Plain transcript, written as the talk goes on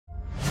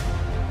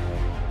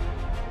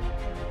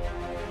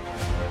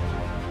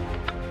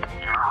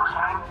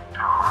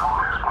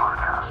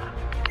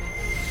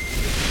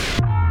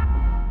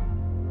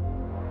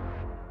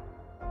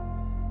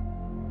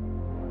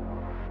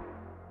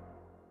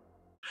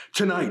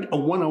Tonight, a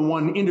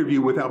one-on-one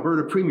interview with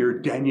Alberta Premier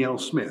Danielle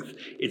Smith.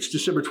 It's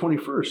December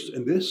 21st,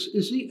 and this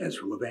is the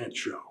Ezra Levant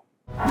Show.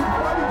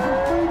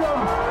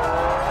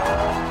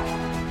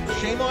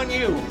 Shame on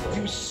you,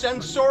 you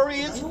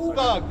censorious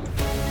thug.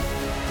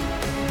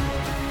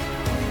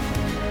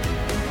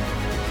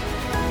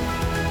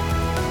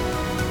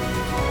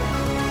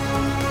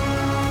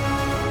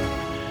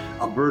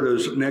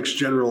 Alberta's next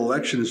general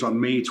election is on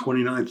May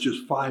 29th,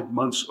 just 5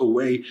 months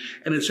away,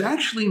 and it's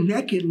actually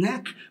neck and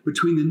neck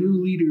between the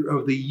new leader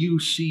of the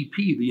UCP,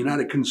 the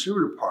United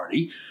Conservative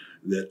Party,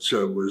 that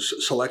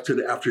was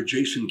selected after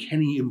Jason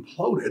Kenney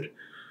imploded,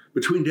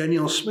 between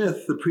Danielle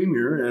Smith, the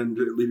Premier and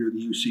leader of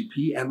the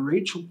UCP, and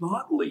Rachel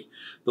Notley,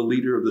 the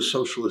leader of the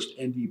Socialist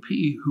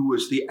NDP, who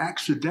was the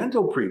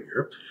accidental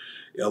Premier,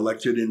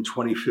 elected in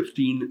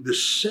 2015, the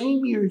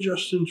same year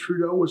Justin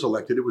Trudeau was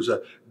elected. It was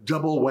a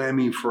double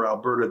whammy for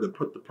Alberta that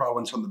put the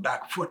province on the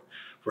back foot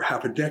for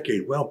half a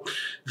decade. Well,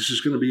 this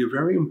is going to be a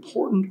very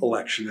important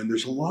election, and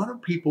there's a lot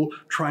of people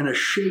trying to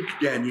shake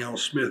Danielle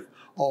Smith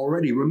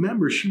already.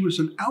 Remember, she was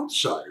an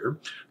outsider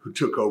who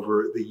took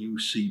over the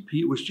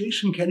UCP. It was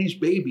Jason Kenney's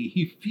baby.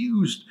 He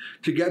fused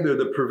together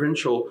the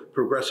provincial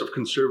progressive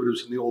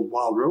conservatives and the old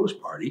Wild Rose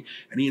Party,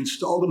 and he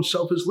installed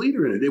himself as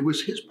leader in it. It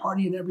was his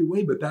party in every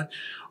way, but that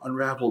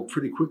unraveled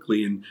pretty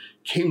quickly and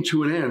came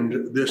to an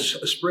end this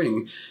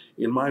spring.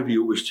 In my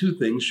view, it was two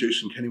things.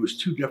 Jason Kenney was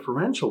too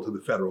deferential to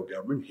the federal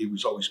government. He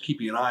was always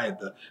keeping an eye at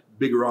the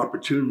bigger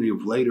opportunity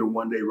of later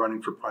one day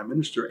running for prime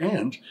minister.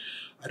 And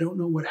I don't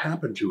know what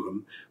happened to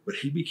him, but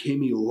he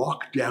became a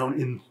lockdown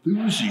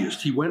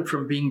enthusiast. He went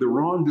from being the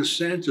Ron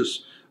DeSantis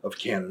of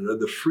Canada,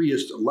 the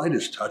freest,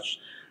 lightest touch,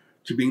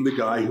 to being the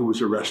guy who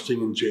was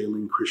arresting and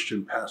jailing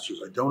Christian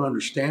pastors. I don't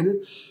understand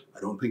it.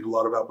 I don't think a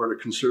lot of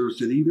Alberta Conservatives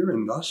did either,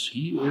 and thus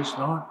he is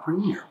not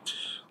Premier.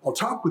 I'll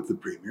talk with the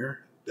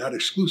Premier. That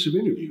exclusive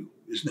interview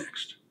is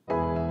next.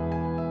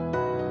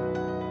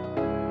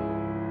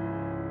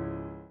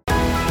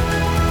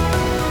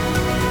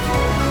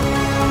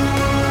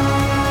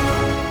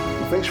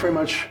 Thanks very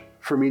much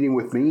for meeting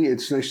with me.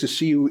 It's nice to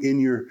see you in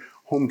your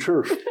home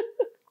turf.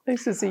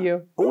 Nice to see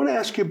you. I want to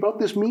ask you about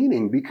this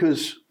meeting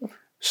because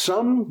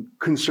some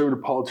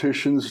Conservative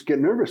politicians get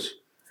nervous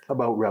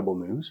about Rebel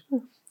News,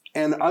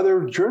 and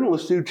other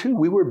journalists do too.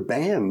 We were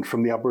banned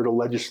from the Alberta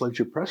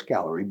Legislature Press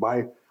Gallery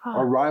by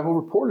our rival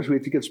reporters. We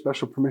had to get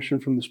special permission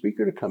from the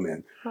Speaker to come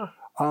in.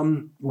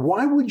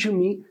 Why would you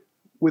meet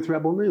with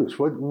Rebel News?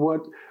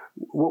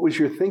 What was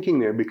your thinking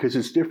there? Because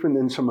it's different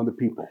than some other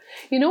people.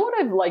 You know what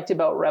I've liked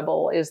about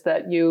Rebel is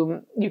that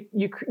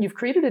you've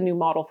created a new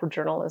model for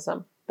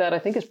journalism that I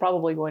think is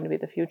probably going to be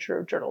the future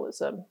of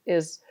journalism.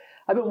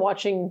 I've been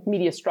watching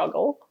media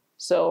struggle.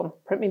 So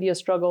print media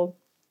struggled,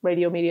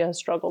 radio media has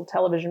struggled,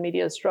 television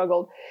media has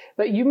struggled,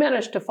 but you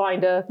managed to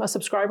find a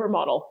subscriber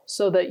model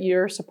so that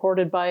you're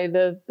supported by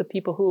the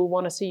people who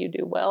want to see you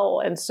do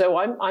well. And so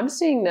I'm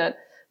seeing that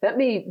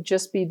may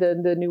just be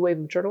the new wave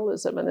of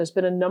journalism. And there's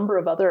been a number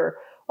of other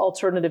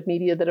alternative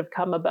media that have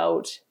come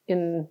about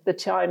in the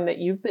time that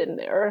you've been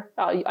there.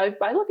 I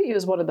look at you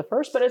as one of the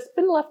first, but it's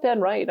been left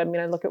and right. I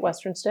mean, I look at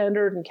Western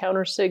Standard and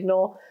Counter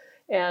Signal,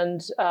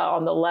 and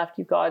on the left,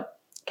 you've got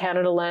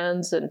Canada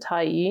Lands and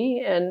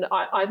Tyee. And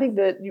I think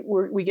that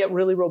we get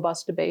really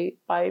robust debate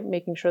by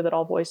making sure that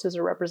all voices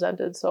are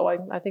represented. So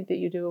I think that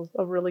you do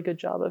a really good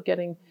job of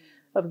getting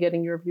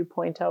your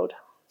viewpoint out.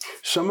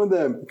 Some of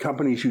the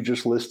companies you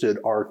just listed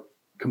are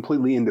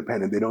completely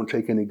independent. They don't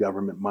take any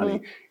government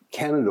money.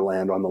 Canada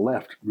Land on the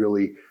left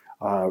really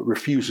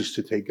refuses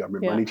to take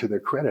government money to their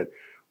credit.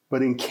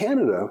 But in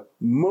Canada,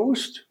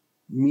 most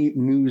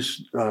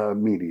news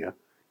media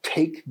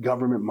take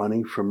government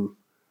money from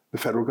the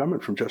federal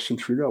government, from Justin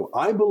Trudeau.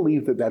 I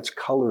believe that that's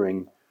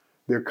coloring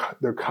their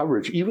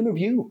coverage, even of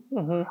you.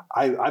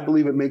 I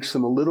believe it makes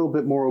them a little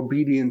bit more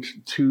obedient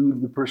to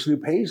the person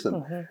who pays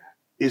them.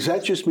 Is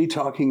that just me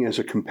talking as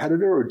a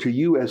competitor, or to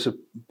you as a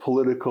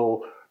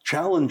political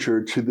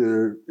challenger to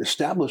the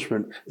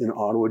establishment in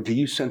Ottawa? Do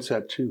you sense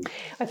that too?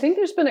 I think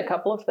there's been a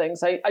couple of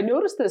things. I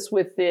noticed this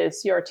with the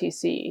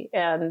CRTC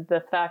and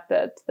the fact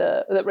that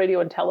that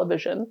radio and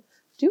television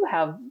do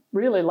have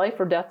really life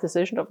or death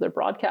decision of their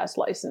broadcast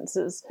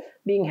licenses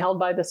being held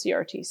by the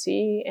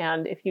CRTC.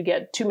 And if you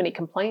get too many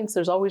complaints,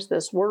 there's always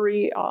this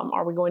worry,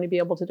 are we going to be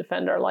able to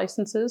defend our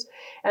licenses?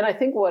 And I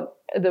think what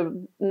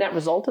the net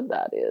result of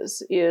that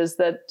is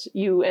that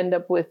you end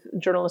up with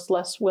journalists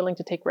less willing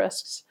to take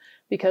risks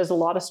because a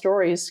lot of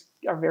stories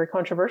are very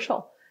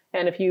controversial.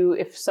 And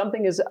if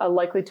something is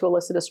likely to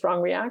elicit a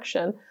strong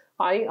reaction,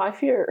 I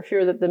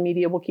fear that the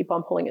media will keep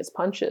on pulling its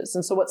punches.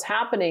 And so what's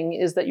happening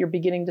is that you're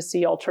beginning to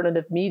see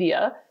alternative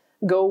media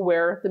go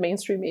where the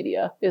mainstream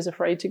media is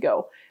afraid to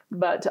go.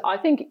 But I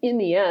think in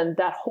the end,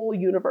 that whole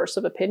universe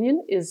of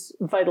opinion is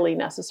vitally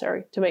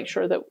necessary to make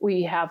sure that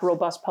we have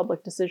robust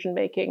public decision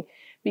making.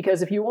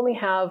 Because if you only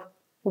have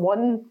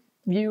one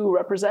view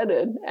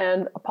represented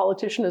and a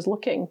politician is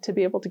looking to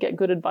be able to get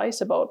good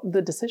advice about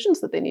the decisions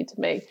that they need to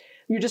make,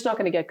 you're just not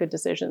going to get good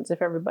decisions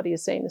if everybody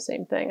is saying the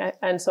same thing.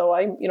 And so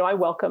I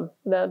welcome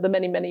the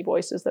many, many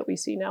voices that we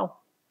see now.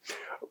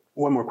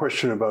 One more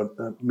question about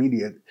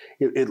media.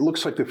 It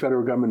looks like the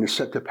federal government is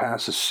set to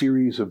pass a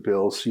series of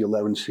bills,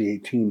 C11,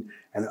 C18,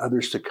 and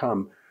others to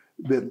come,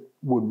 that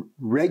would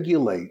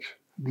regulate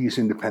these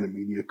independent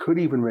media, could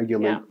even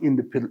regulate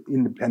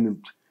independent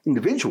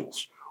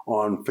individuals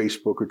on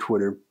Facebook or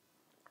Twitter.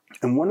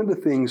 And one of the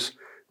things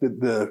that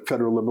the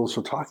federal Liberals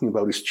are talking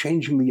about is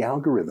changing the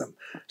algorithm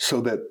so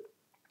that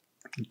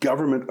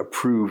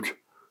government-approved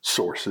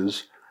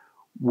sources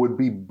would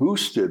be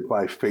boosted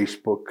by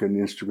Facebook and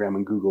Instagram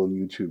and Google and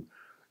YouTube.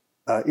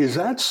 Is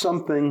that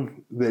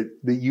something that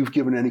you've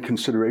given any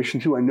consideration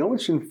to? I know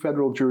it's in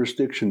federal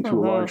jurisdiction to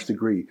a large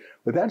degree,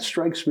 but that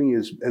strikes me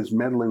as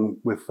meddling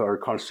with our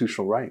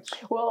constitutional rights.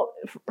 Well,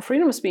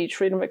 freedom of speech,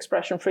 freedom of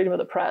expression, freedom of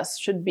the press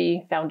should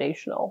be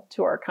foundational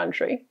to our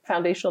country,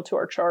 foundational to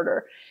our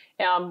charter.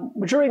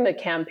 During the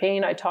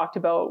campaign, I talked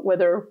about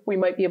whether we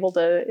might be able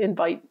to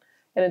invite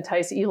and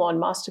entice Elon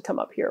Musk to come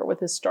up here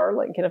with his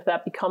Starlink. And if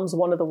that becomes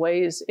one of the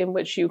ways in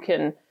which you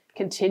can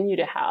continue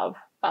to have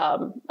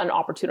an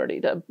opportunity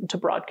to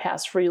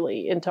broadcast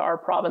freely into our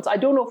province. I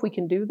don't know if we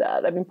can do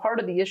that. I mean, part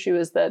of the issue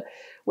is that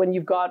when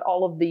you've got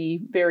all of the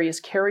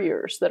various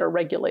carriers that are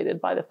regulated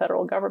by the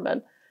federal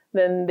government,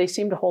 then they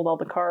seem to hold all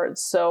the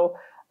cards. So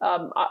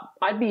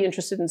I'd be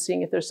interested in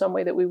seeing if there's some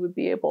way that we would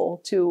be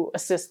able to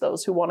assist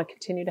those who want to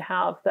continue to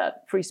have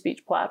that free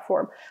speech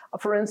platform.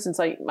 For instance,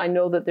 I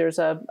know that there's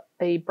a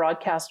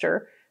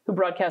broadcaster who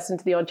broadcasts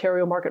into the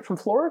Ontario market from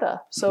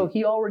Florida. So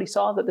he already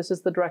saw that this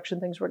is the direction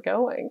things were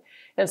going.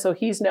 And so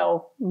he's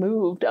now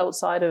moved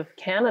outside of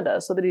Canada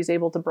so that he's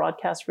able to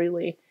broadcast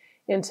freely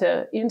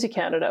into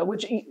Canada,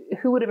 which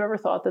who would have ever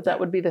thought that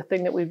would be the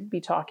thing that we'd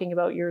be talking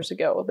about years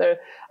ago?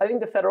 I think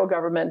the federal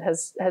government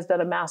has done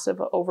a massive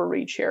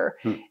overreach here.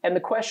 And the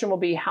question will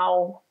be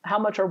how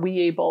much are we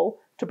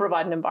able to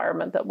provide an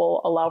environment that will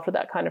allow for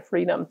that kind of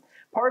freedom?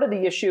 Part of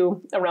the issue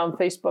around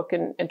Facebook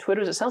and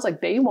Twitter is it sounds like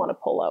they want to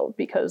pull out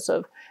because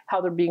of how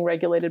they're being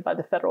regulated by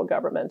the federal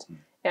government.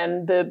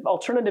 And the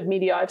alternative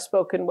media I've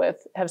spoken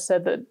with have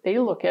said that they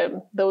look at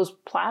those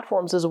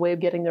platforms as a way of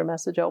getting their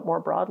message out more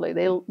broadly.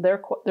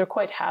 They're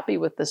quite happy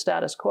with the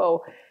status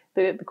quo.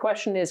 The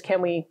question is,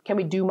 can we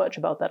do much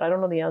about that? I don't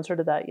know the answer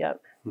to that yet.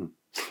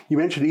 You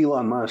mentioned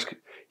Elon Musk.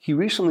 He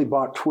recently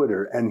bought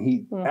Twitter, and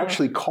he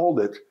actually called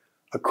it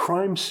a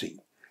crime scene.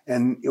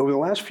 And over the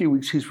last few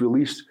weeks, he's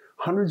released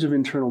hundreds of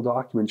internal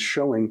documents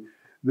showing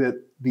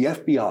that the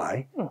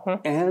FBI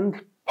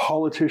and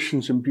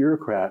politicians and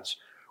bureaucrats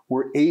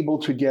were able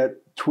to get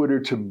Twitter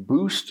to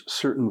boost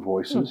certain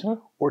voices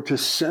or to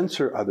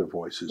censor other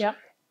voices.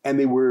 And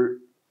they were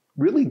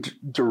really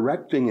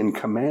directing and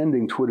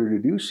commanding Twitter to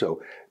do so.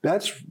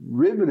 That's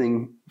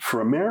riveting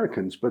for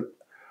Americans, but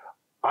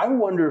I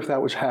wonder if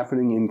that was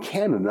happening in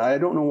Canada. I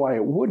don't know why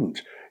it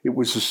wouldn't. It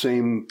was the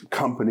same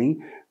company.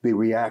 They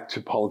react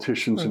to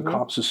politicians and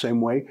cops the same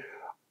way.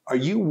 Are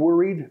you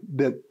worried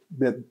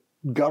that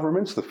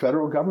governments, the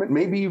federal government,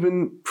 maybe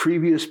even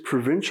previous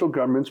provincial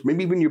governments,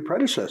 maybe even your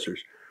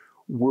predecessors,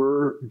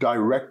 were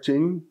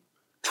directing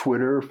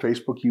Twitter,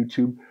 Facebook,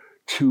 YouTube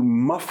to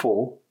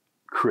muffle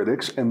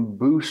critics and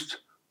boost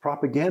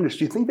propagandists?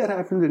 Do you think that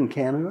happened in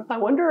Canada? I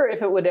wonder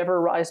if it would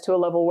ever rise to a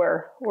level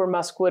where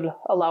Musk would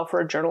allow for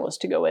a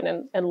journalist to go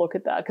in and look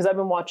at that. Because I've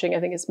been watching, I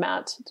think it's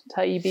Matt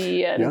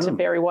Taibbi and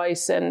Barry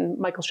Weiss and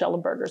Michael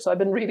Schellenberger. So I've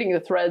been reading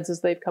the threads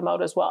as they've come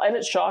out as well. And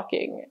it's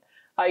shocking.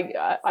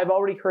 I've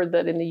already heard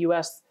that in the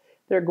US,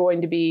 they're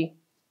going to be,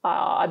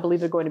 I believe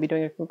they're going to be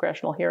doing a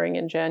congressional hearing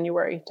in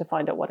January to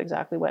find out what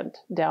exactly went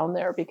down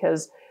there.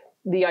 Because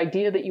the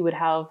idea that you would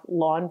have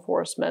law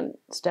enforcement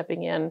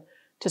stepping in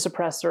to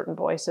suppress certain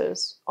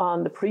voices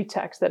on the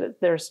pretext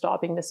that they're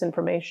stopping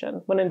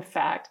misinformation, when in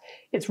fact,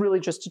 it's really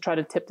just to try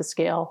to tip the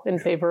scale in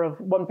favor of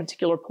one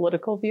particular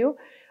political view.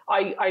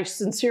 I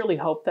sincerely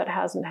hope that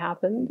hasn't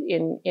happened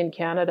in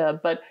Canada,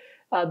 but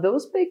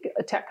those big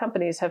tech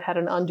companies have had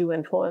an undue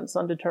influence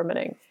on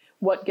determining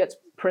what gets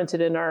printed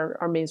in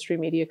our mainstream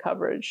media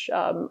coverage.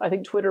 I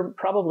think Twitter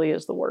probably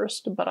is the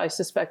worst, but I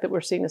suspect that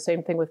we're seeing the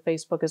same thing with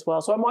Facebook as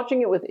well. So I'm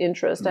watching it with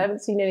interest. I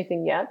haven't seen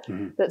anything yet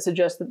that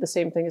suggests that the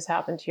same thing has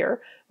happened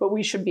here, but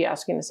we should be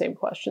asking the same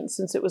questions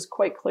since it was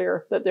quite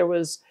clear that there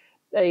was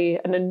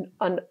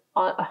an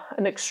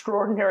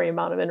extraordinary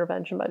amount of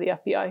intervention by the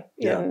FBI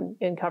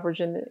in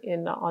coverage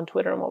on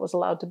Twitter and what was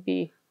allowed to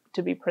be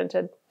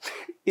printed.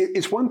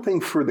 It's one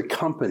thing for the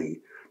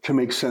company to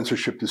make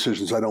censorship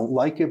decisions. I don't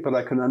like it, but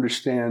I can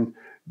understand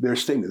their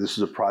statement. This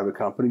is a private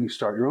company, you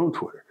start your own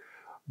Twitter.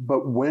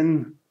 But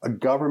when a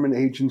government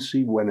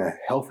agency, when a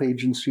health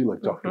agency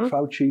like Dr.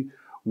 Fauci,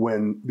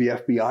 when the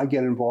FBI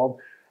get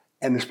involved,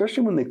 and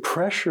especially when they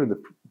pressure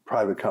the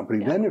private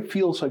company, then it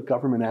feels like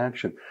government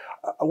action.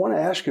 I want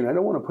to ask you, and I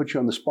don't want to put you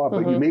on the spot,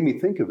 but you made me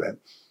think of it.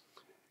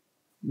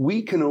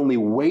 We can only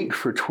wait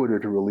for Twitter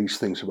to release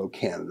things about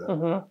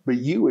Canada, but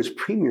you as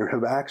Premier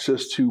have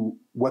access to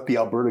what the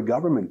Alberta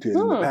government did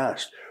in the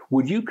past.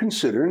 Would you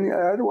consider, and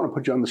I don't want to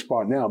put you on the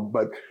spot now,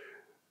 but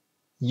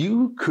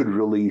you could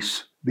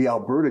release the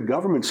Alberta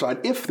government side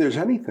if there's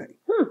anything.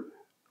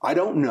 I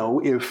don't know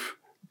if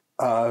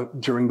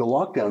during the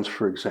lockdowns,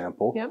 for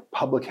example,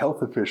 public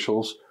health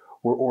officials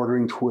or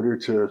ordering Twitter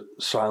to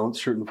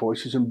silence certain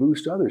voices and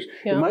boost others.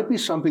 Yeah. It might be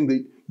something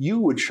that you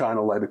would shine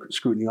a light of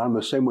scrutiny on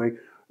the same way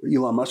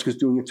Elon Musk is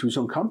doing it to his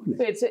own company.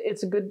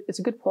 It's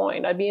a good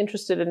point. I'd be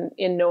interested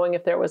in knowing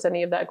if there was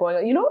any of that going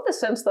on. You know, the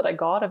sense that I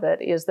got of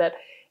it is that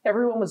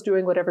everyone was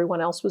doing what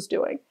everyone else was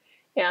doing.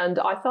 And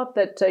I thought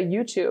that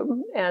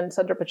YouTube and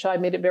Sundar Pichai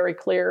made it very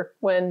clear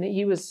when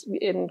he was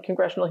in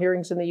congressional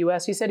hearings in the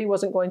US. He said he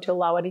wasn't going to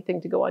allow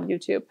anything to go on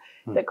YouTube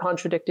that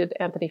contradicted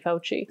Anthony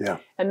Fauci. Yeah.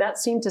 And that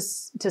seemed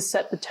to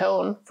set the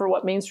tone for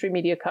what mainstream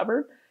media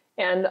covered.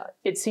 And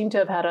it seemed to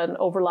have had an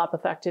overlap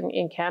effect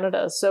in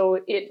Canada. So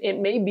it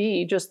may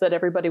be just that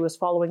everybody was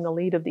following the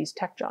lead of these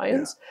tech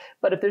giants. Yeah.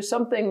 But if there's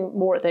something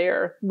more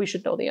there, we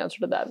should know the answer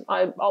to that.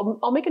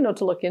 I'll make a note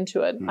to look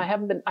into it. I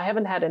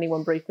haven't had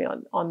anyone brief me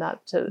on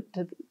that to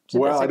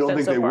well, I don't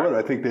think they would.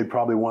 I think they'd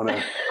probably want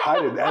to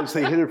hide it as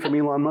they hid it from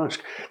Elon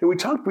Musk. And we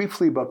talked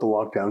briefly about the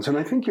lockdowns, and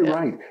I think you're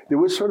right. There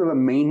was sort of a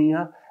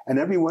mania, and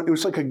everyone, it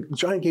was like a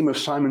giant game of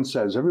Simon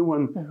Says.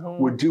 Everyone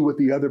would do what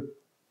the other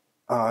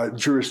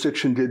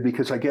jurisdiction did,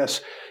 because I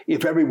guess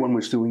if everyone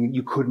was doing it,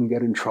 you couldn't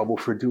get in trouble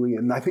for doing it.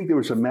 And I think there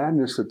was a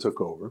madness that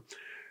took over.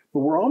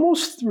 But we're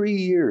almost 3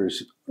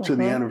 years to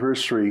the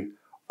anniversary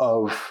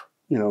of,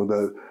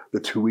 the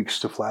 2 weeks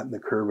to flatten the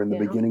curve and the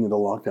beginning of the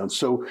lockdown.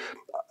 So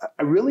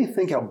I really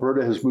think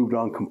Alberta has moved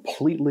on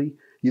completely.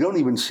 You don't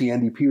even see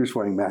NDPers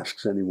wearing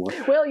masks anymore.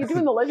 Well, you do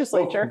in the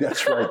legislature. Oh,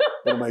 that's right.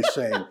 What am I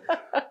saying?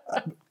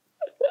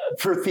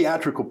 For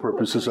theatrical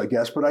purposes, I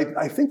guess. But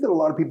I think that a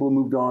lot of people have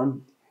moved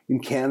on in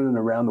Canada and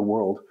around the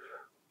world.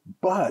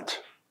 But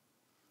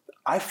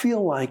I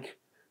feel like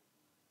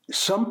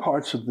some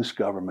parts of this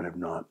government have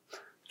not.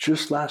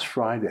 Just last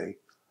Friday,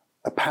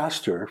 a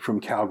pastor from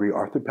Calgary,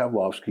 Arthur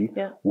Pavlovsky,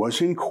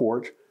 was in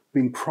court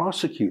being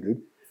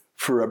prosecuted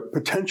for a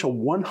potential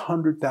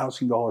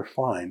 $100,000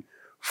 fine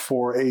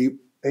for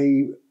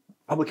a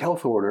public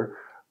health order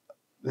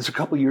that's a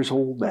couple years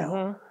old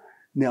now.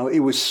 Now, it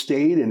was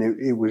stayed, and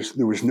there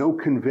was no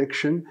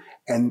conviction,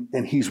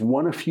 and he's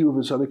won a few of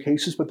his other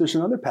cases. But there's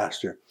another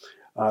pastor,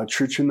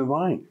 Church in the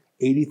Vine,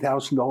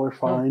 $80,000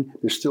 fine.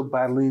 They're still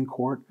battling in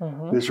court.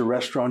 There's a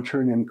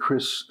restaurateur named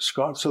Chris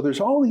Scott. So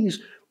there's all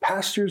these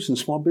pastors and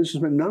small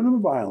businessmen. None of them are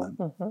violent.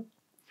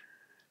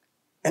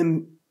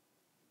 And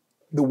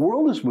the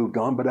world has moved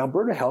on, but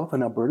Alberta Health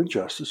and Alberta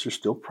Justice are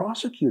still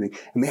prosecuting.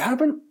 And they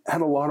haven't had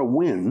a lot of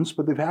wins,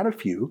 but they've had a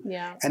few.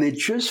 Yeah. And it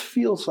just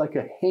feels like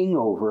a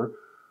hangover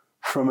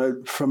from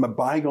a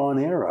bygone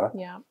era.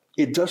 Yeah.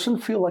 It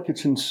doesn't feel like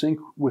it's in sync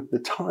with the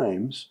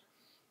times.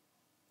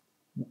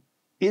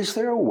 Is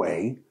there a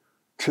way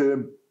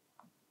to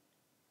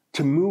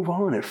move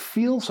on? It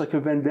feels like a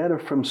vendetta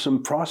from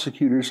some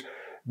prosecutors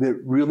that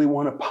really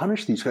want to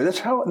punish these guys. That's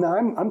how. Now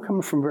I'm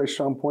coming from a very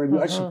strong point of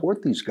view. I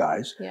support these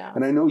guys,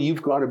 and I know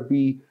you've got to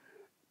be.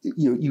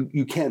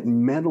 You can't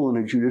meddle in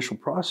a judicial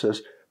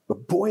process.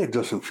 But boy, it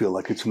doesn't feel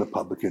like it's in the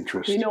public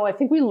interest. I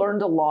think we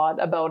learned a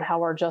lot about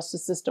how our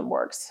justice system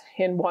works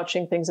in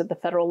watching things at the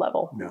federal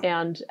level,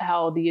 and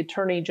how the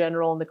Attorney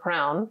General and the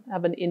Crown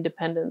have an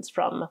independence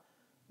from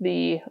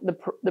the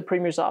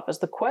Premier's office.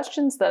 The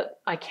questions that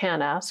I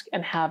can ask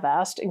and have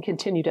asked and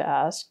continue to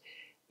ask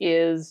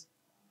is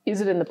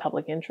it in the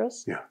public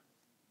interest? Yeah.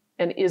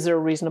 And is there a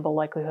reasonable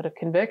likelihood of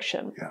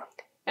conviction? Yeah.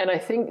 And I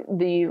think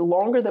the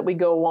longer that we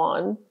go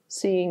on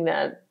seeing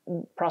that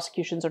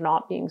prosecutions are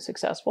not being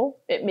successful,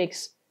 it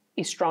makes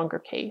a stronger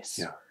case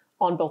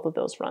on both of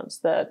those fronts.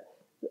 That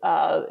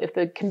if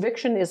the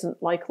conviction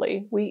isn't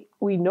likely, we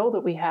know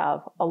that we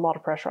have a lot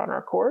of pressure on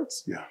our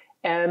courts. Yeah.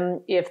 And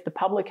if the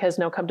public has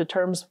now come to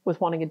terms with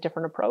wanting a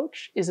different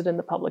approach, is it in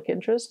the public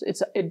interest?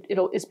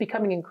 It's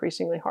becoming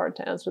increasingly hard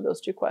to answer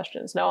those two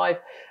questions. Now, I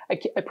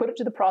put it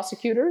to the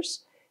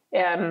prosecutors,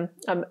 and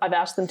I've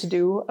asked them to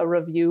do a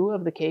review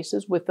of the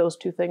cases with those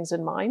two things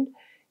in mind.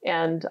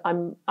 And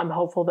I'm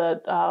hopeful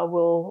that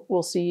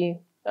we'll see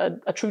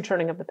a true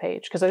turning of the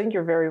page, because I think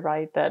you're very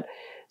right that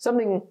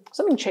something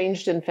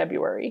changed in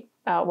February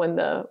when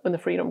the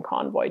Freedom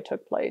Convoy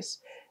took place.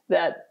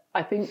 That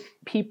I think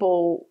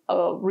people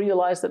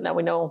realize that now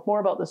we know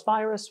more about this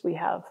virus, we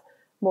have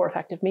more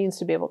effective means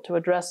to be able to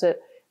address it.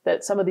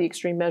 That some of the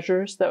extreme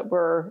measures that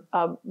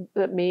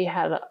may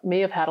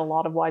have had a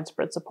lot of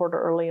widespread support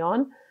early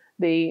on,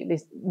 they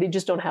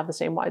just don't have the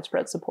same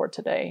widespread support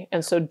today.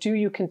 And so, do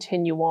you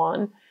continue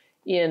on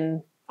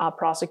in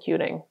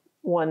prosecuting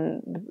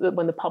when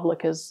the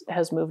public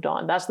has moved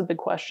on? That's the big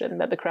question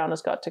that the Crown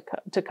has got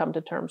to come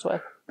to terms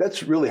with.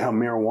 That's really how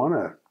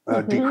marijuana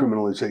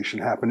decriminalization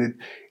happened.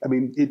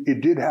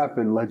 It did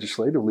happen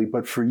legislatively,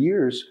 but for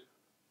years,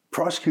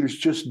 prosecutors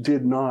just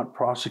did not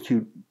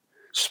prosecute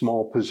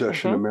small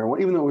possession of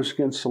marijuana, even though it was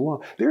against the law.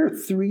 There are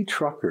 3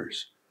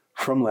 truckers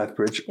from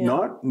Lethbridge,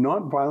 not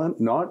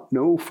violent,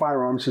 no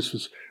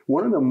firearms.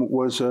 One of them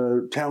was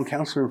a town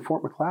councillor in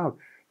Fort Macleod.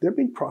 They're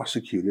being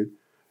prosecuted.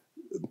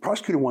 The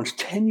prosecutor wants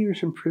 10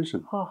 years in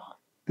prison. Oh.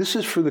 This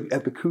is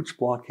at the Coutts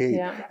blockade.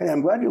 Yeah. And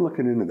I'm glad you're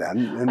looking into that.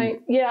 And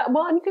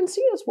you can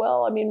see as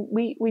well,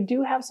 we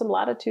do have some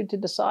latitude to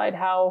decide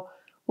how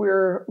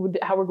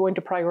how we're going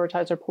to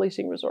prioritize our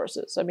policing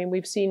resources. I mean,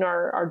 we've seen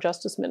our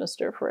justice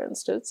minister, for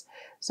instance,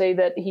 say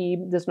that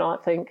he does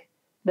not think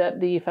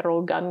that the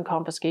federal gun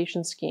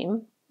confiscation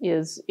scheme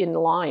is in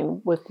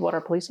line with what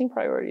our policing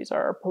priorities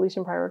are. Our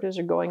policing priorities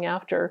are going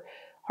after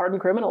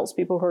hardened criminals,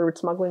 people who are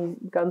smuggling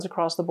guns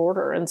across the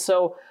border. And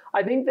so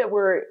I think that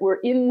we're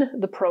in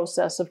the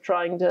process of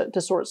trying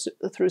to sort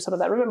through some of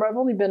that. Remember, I've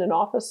only been in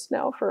office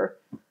now for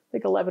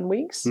like 11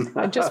 weeks.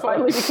 I just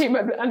finally became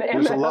an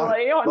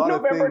MLA on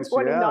November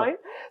 29th. Yeah.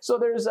 So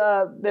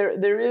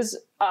there is,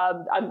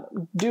 I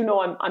do know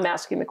I'm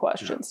asking the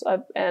questions,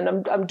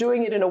 and I'm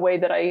doing it in a way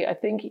that I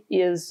think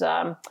is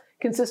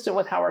consistent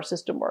with how our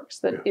system works.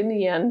 That in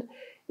the end,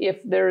 if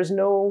there is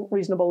no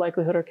reasonable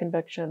likelihood or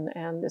conviction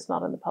and it's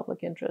not in the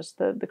public interest,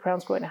 the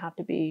Crown's going to have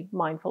to be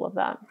mindful of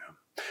that.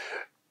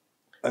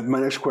 Yeah.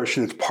 My next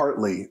question is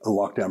partly a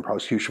lockdown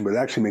prosecution, but it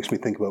actually makes me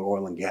think about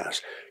oil and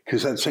gas,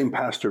 because that same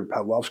Pastor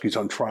Pawlowski is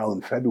on trial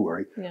in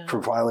February for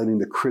violating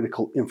the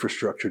Critical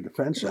Infrastructure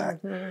Defense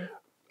Act.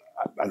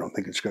 I don't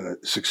think it's going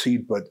to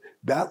succeed, but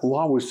that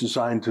law was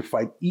designed to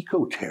fight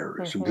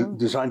eco-terrorism,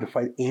 designed to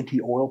fight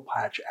anti-oil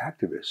patch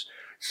activists.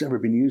 It's never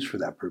been used for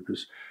that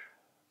purpose.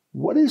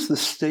 What is the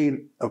state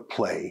of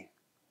play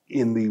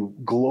in the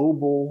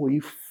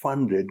globally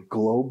funded,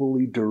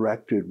 globally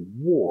directed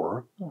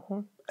war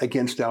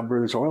against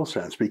Alberta's oil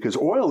sands? Because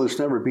oil has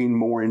never been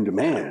more in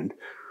demand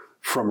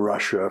from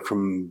Russia,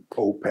 from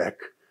OPEC.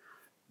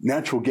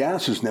 Natural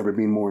gas has never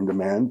been more in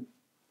demand.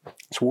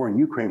 This war in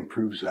Ukraine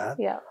proves that.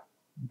 Yeah.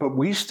 But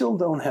we still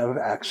don't have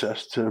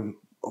access to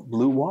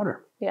blue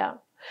water. Yeah.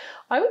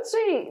 I would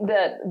say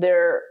that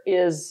there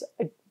is,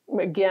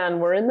 again,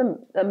 we're in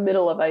the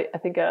middle of, I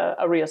think, a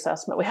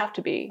reassessment. We have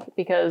to be,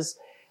 because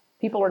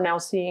people are now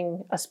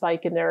seeing a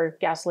spike in their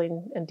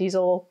gasoline and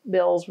diesel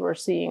bills. We're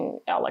seeing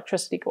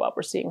electricity go up.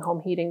 We're seeing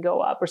home heating go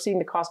up. We're seeing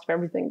the cost of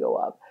everything go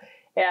up.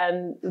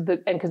 And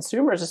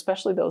consumers,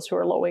 especially those who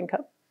are low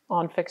income,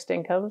 on fixed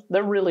incomes,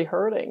 they're really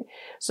hurting.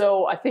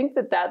 So I think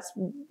that's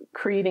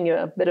creating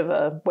a bit of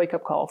a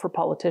wake-up call for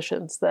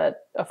politicians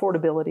that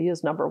affordability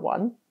is number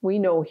one. We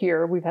know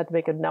here we've had to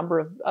make a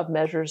number of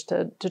measures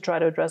to try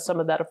to address some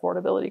of that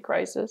affordability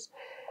crisis.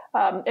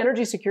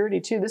 Energy security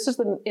too. This is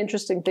the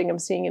interesting thing I'm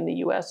seeing in the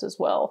US as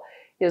well,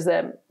 is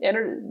that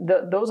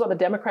those on the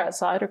Democrat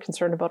side are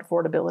concerned about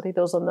affordability.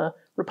 Those on the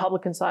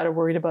Republican side are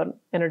worried about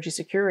energy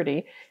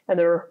security. And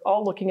they're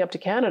all looking up to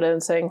Canada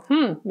and saying,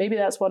 maybe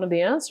that's one of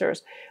the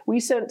answers. We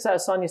sent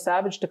Sonia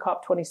Savage to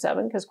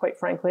COP27 because, quite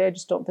frankly, I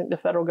just don't think the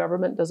federal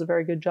government does a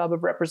very good job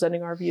of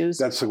representing our views.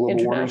 That's the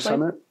Global Warming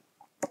Summit?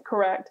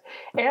 Correct.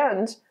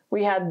 And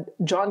we had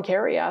John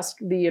Kerry ask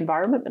the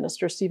Environment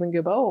Minister, Stephen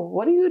Guilbeault,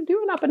 what are you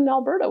doing up in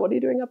Alberta? What are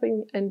you doing up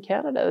in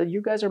Canada?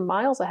 You guys are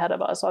miles ahead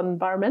of us on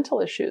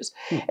environmental issues.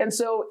 And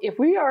so if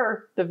we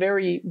are the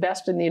very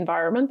best in the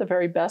environment, the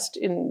very best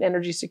in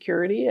energy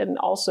security, and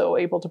also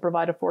able to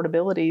provide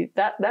affordability,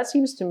 that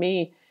seems to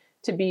me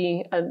to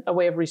be a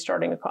way of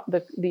restarting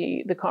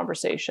the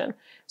conversation.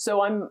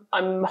 So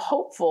I'm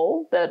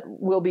hopeful that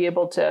we'll be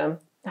able to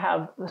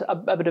have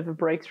a bit of a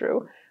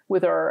breakthrough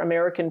with our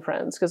American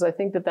friends, because I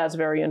think that's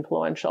very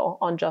influential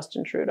on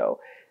Justin Trudeau.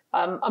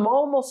 I'm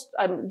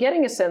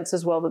getting a sense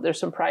as well that there's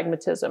some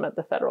pragmatism at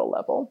the federal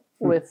level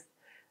with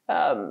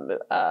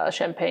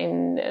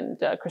Champagne and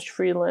Chrystia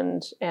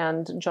Freeland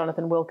and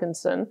Jonathan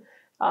Wilkinson.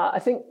 I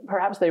think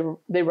perhaps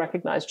they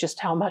recognize just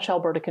how much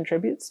Alberta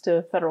contributes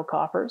to federal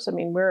coffers. I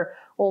mean, we're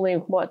only,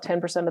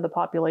 10% of the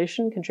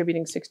population,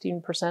 contributing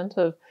 16%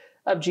 of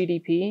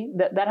GDP.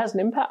 That has an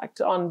impact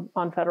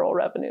on federal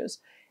revenues.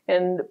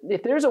 And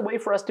if there's a way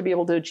for us to be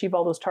able to achieve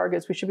all those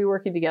targets, we should be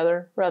working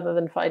together rather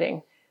than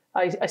fighting.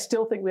 I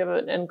still think we have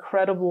an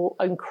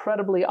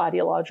incredibly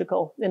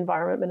ideological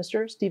environment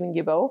minister, Stephen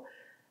Guilbeault,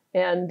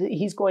 and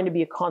he's going to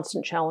be a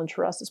constant challenge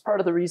for us. It's part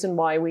of the reason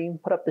why we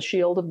put up the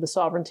shield of the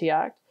Sovereignty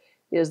Act,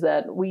 is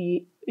that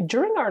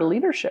during our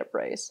leadership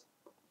race,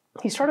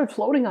 he started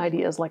floating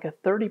ideas like a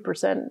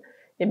 30%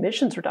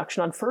 emissions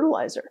reduction on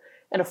fertilizer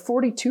and a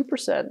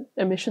 42%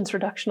 emissions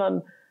reduction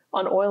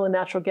on oil and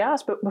natural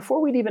gas, but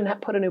before we'd even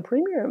put a new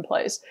premier in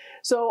place.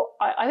 So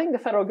I think the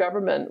federal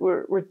government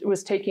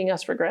was taking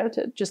us for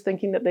granted, just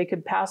thinking that they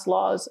could pass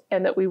laws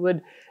and that we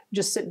would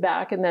just sit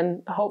back and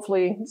then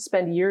hopefully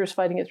spend years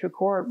fighting it through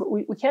court. But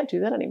we can't do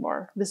that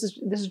anymore. This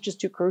is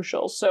just too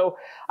crucial. So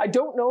I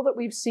don't know that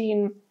we've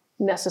seen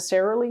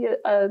necessarily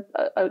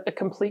a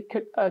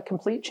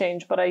complete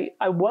change, but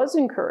I was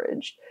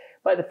encouraged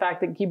by the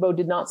fact that Guilbeault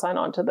did not sign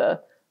on to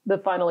the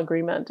final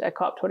agreement at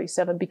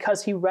COP27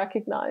 because he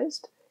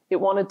recognized it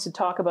wanted to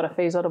talk about a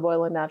phase out of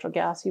oil and natural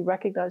gas. He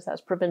recognized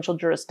that's provincial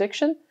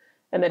jurisdiction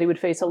and that he would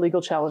face a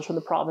legal challenge from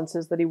the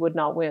provinces that he would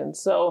not win.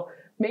 So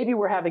maybe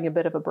we're having a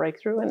bit of a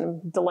breakthrough, and I'm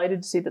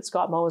delighted to see that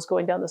Scott Moe is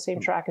going down the same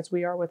track as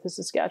we are with the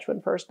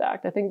Saskatchewan First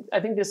Act. I think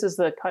this is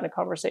the kind of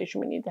conversation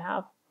we need to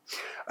have.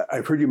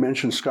 I've heard you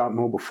mention Scott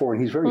Moe before,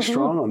 and he's very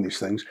strong on these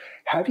things.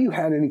 Have you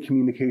had any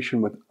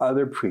communication with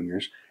other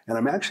premiers? And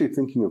I'm actually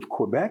thinking of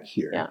Quebec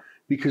here,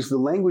 because the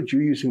language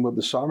you're using about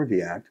the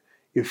Sovereignty Act,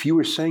 if you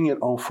were saying it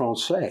en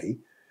français,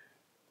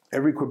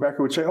 every Quebecer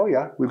would say, oh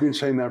yeah, we've been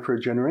saying that for a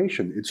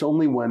generation. It's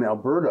only when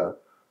Alberta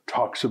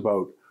talks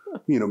about,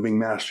 being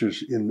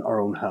masters in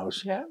our own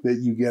house that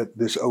you get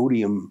this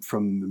odium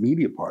from the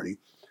media party.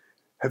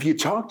 Have you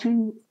talked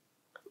to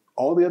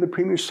all the other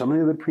premiers, some of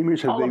the other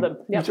premiers? All of them.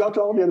 Yep. You've talked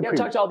to all the other premiers?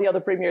 Talked to all the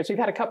other premiers. We've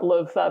had a couple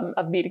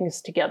of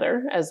meetings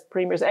together as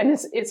premiers. And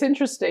it's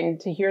interesting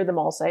to hear them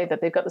all say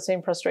that they've got the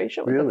same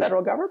frustration with the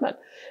federal government.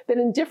 That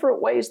in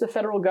different ways, the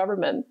federal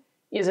government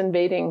is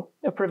invading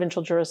a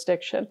provincial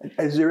jurisdiction.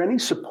 Is there any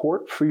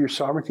support for your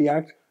Sovereignty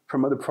Act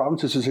from other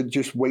provinces? Is it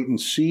just wait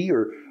and see?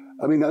 Or,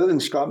 other than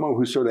Scott Moe,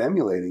 who's sort of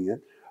emulating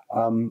it,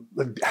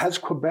 has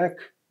Quebec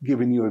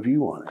given you a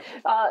view on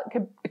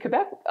it?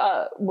 Quebec,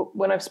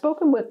 when I've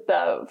spoken with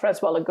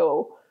Francois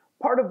Legault,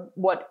 part of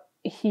what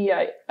he,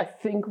 I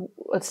think,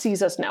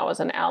 sees us now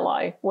as an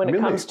ally when it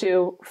comes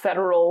to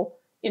federal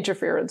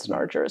interference in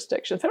our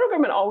jurisdiction. The federal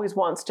government always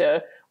wants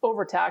to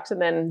overtax and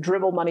then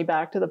dribble money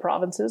back to the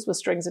provinces with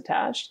strings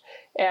attached.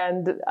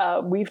 And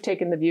we've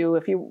taken the view,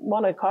 if you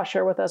want to cost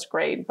share with us,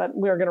 great, but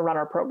we're going to run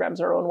our programs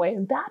our own way.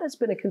 And that has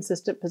been a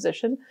consistent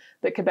position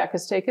that Quebec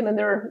has taken. And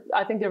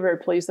I think they're very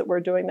pleased that we're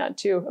doing that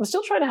too. I'm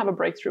still trying to have a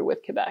breakthrough with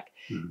Quebec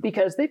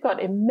because they've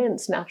got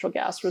immense natural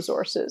gas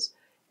resources.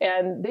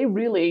 And they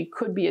really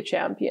could be a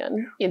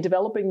champion in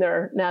developing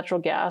their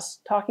natural gas,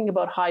 talking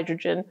about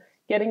hydrogen,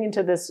 getting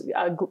into this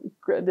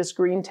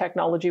green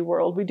technology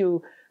world. We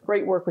do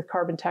great work with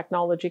carbon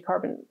technology,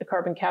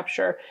 carbon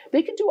capture.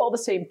 They could do all the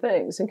same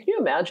things. And can you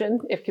imagine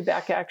if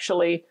Quebec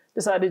actually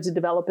decided to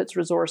develop its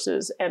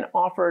resources and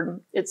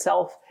offered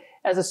itself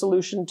as a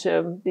solution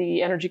to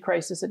the energy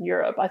crisis in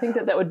Europe? I think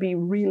that would be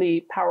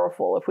really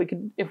powerful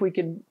if we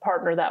could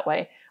partner that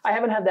way. I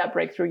haven't had that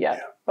breakthrough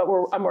yet, but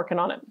I'm working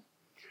on it.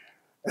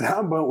 And how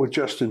about with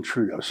Justin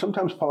Trudeau?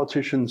 Sometimes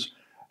politicians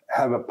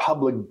have a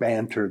public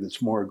banter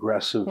that's more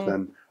aggressive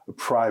than a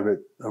private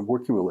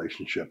working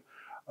relationship.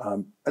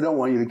 I don't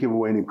want you to give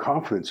away any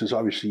confidences.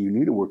 Obviously, you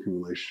need a working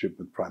relationship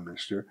with the Prime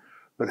Minister.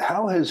 But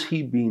how has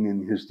he been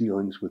in his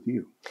dealings with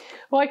you?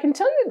 Well, I can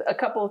tell you a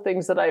couple of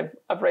things that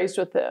I've raised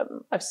with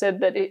him. I've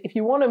said that if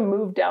you want to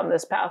move down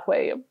this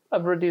pathway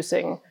of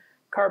reducing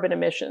carbon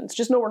emissions,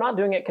 just know we're not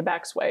doing it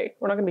Quebec's way.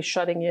 We're not going to be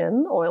shutting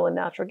in oil and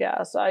natural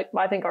gas. I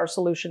think our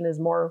solution is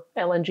more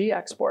LNG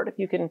export. If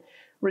you can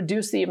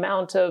reduce the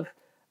amount of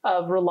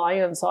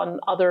reliance on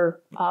other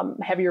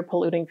heavier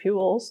polluting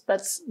fuels,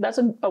 that's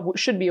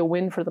should be a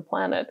win for the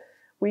planet.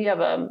 We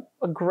have a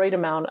great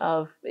amount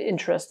of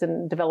interest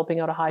in developing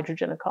out a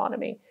hydrogen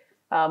economy.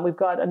 We've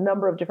got a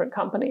number of different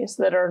companies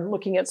that are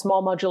looking at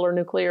small modular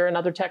nuclear and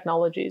other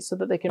technologies so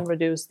that they can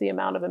reduce the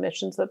amount of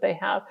emissions that they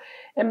have.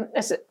 And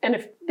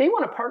if they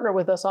want to partner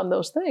with us on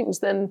those things,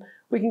 then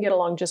we can get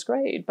along just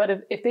great. But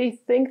if they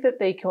think that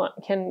they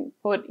can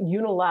put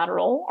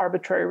unilateral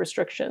arbitrary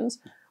restrictions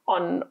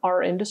on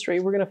our industry,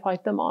 we're going to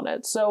fight them on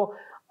it. So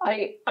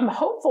I'm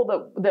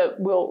hopeful that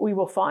we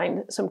will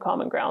find some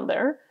common ground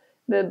there.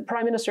 The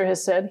Prime Minister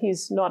has said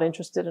he's not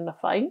interested in a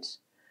fight.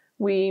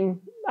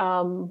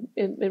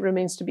 It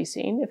remains to be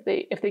seen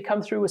if they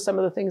come through with some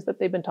of the things that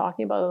they've been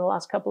talking about in the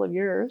last couple of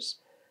years,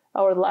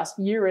 or the last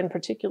year in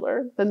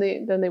particular. Then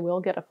they will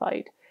get a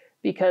fight,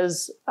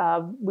 because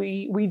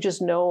we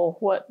just know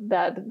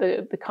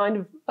the kind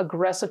of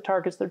aggressive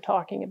targets they're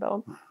talking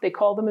about. They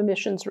call them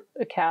emissions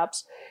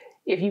caps.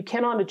 If you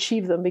cannot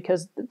achieve them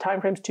because the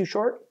time frame's too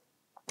short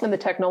and the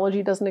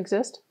technology doesn't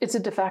exist, it's a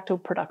de facto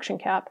production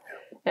cap.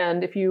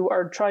 And if you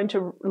are trying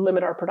to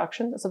limit our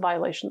production, it's a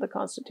violation of the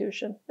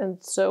Constitution. And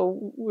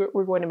so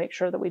we're going to make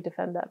sure that we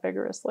defend that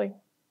vigorously.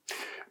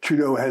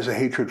 Trudeau has a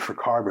hatred for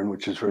carbon,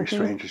 which is very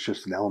strange. It's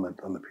just an element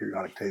on the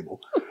periodic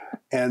table.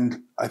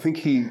 And I think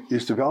he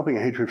is developing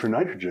a hatred for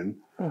nitrogen,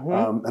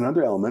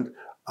 another element,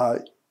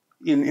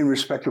 in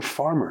respect of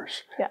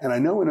farmers. Yeah. And I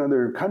know in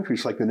other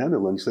countries like the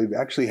Netherlands, they've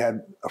actually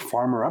had a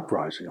farmer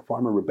uprising, a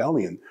farmer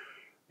rebellion,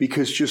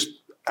 because just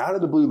out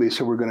of the blue, they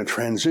said, we're going to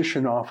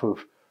transition off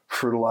of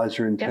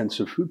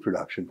fertilizer-intensive food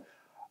production.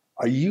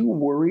 Are you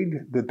worried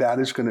that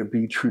is going to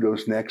be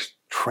Trudeau's next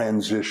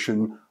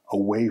transition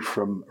away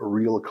from a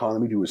real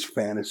economy to his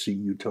fantasy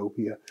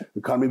utopia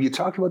economy? Have you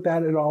talked about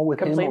that at all with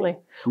him? Completely.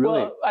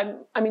 Really?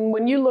 Well,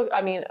 when you look,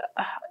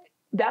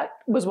 that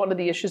was one of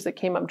the issues that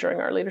came up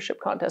during our leadership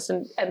contest.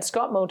 And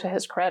Scott Moe, to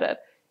his credit,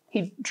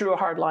 he drew a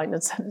hard line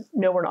and said,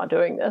 no, we're not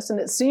doing this. And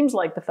it seems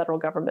like the federal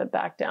government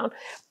backed down.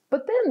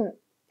 But then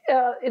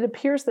it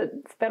appears that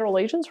federal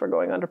agents were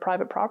going onto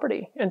private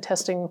property and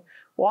testing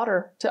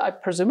water,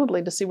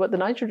 presumably to see what the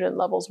nitrogen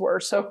levels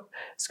were. So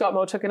Scott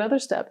Moe took another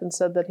step and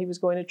said that he was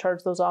going to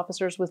charge those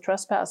officers with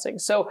trespassing.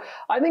 So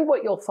I think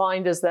what you'll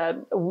find is that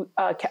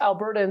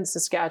Alberta and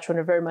Saskatchewan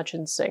are very much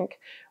in sync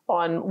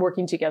on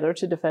working together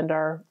to defend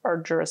our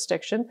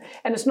jurisdiction.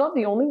 And it's not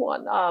the only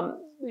one.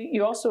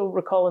 You also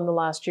recall in the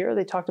last year,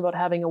 they talked about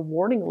having a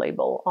warning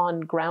label on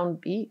ground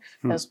beef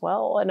as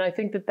well. And I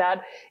think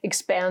that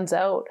expands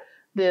out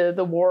the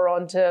war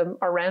onto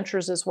our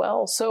ranchers as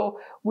well. So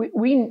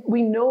we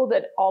know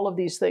that all of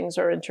these things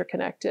are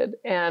interconnected,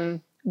 and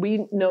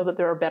we know that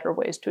there are better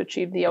ways to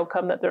achieve the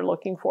outcome that they're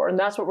looking for. And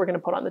that's what we're going to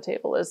put on the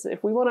table, is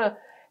if we want to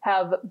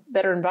have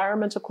better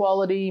environmental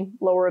quality,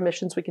 lower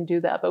emissions, we can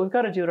do that. But we've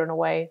got to do it in a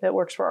way that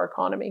works for our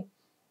economy.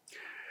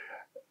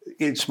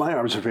 It's my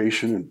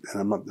observation,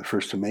 and I'm not the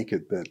first to make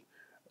it, that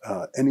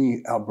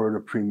any Alberta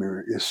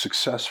premier is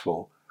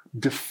successful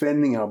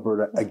defending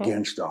Alberta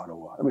against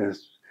Ottawa. I mean, it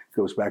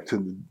goes back to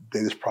the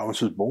day this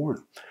province was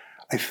born.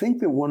 I think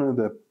that one of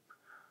the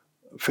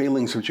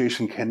failings of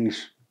Jason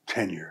Kenney's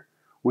tenure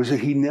was that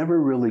he never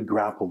really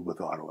grappled with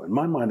Ottawa. In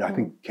my mind, I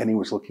think Kenney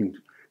was looking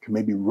to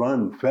maybe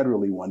run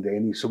federally one day,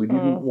 and so he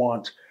didn't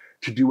want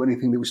to do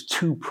anything that was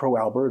too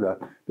pro-Alberta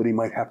that he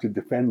might have to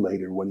defend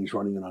later when he's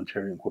running in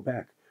Ontario and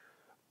Quebec.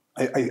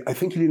 I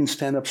think he didn't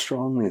stand up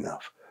strongly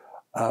enough.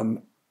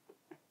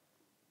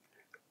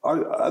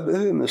 Other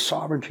than the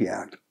Sovereignty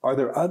Act, are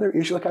there other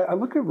issues? Like I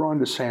look at Ron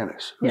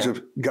DeSantis, who's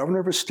a governor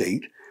of a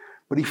state,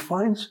 but he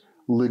finds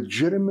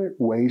legitimate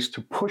ways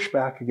to push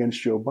back against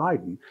Joe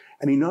Biden.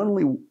 And he not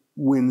only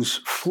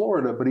wins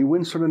Florida, but he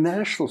wins sort of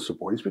national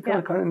support. He's become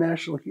a kind of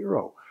national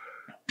hero.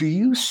 Do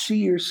you see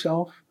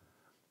yourself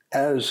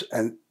as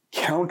a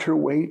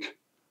counterweight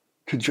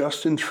to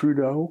Justin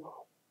Trudeau?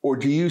 Or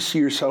do you see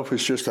yourself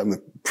as just, I'm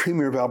the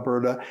premier of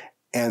Alberta,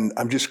 and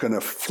I'm just going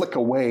to flick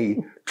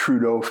away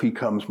Trudeau if he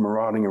comes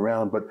marauding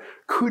around? But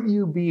could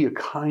you be a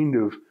kind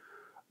of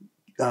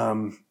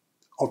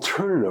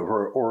alternative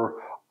or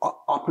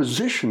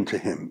opposition to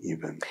him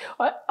even?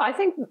 I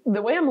think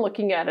the way I'm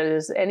looking at it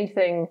is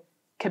anything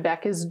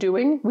Quebec is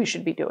doing, we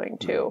should be doing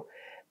too.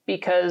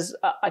 Because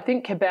I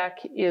think Quebec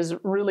is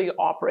really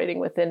operating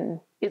within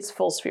its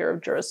full sphere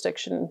of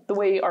jurisdiction, the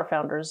way our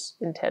founders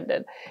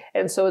intended.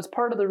 And so it's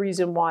part of the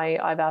reason why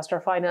I've asked our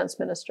finance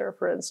minister,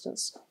 for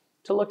instance,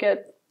 to look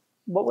at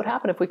what would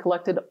happen if we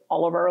collected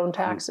all of our own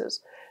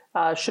taxes.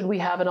 Should we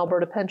have an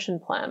Alberta pension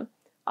plan?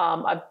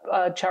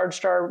 I've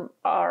charged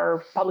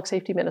our public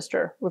safety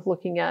minister with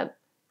looking at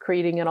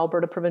creating an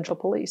Alberta provincial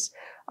police.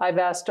 I've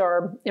asked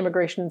our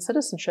immigration and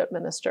citizenship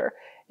minister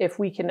if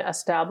we can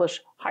establish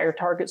higher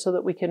targets so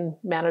that we can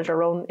manage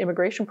our own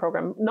immigration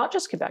program. Not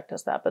just Quebec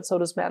does that, but so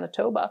does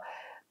Manitoba.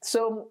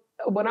 So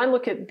when I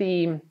look at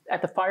the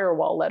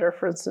firewall letter,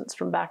 for instance,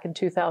 from back in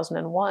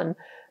 2001,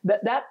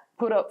 that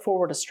put up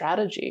forward a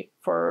strategy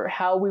for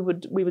how we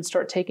would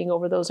start taking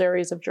over those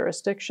areas of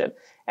jurisdiction.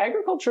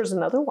 Agriculture is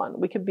another one.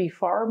 We could be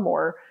far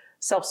more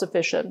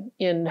self-sufficient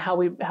in how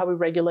we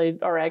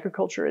regulate our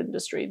agriculture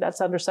industry.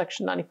 That's under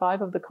Section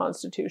 95 of the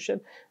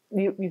Constitution.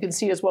 You can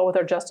see as well with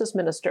our Justice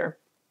Minister.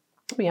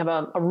 We have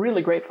a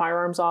really great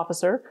firearms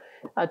officer,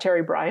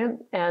 Terry Bryant,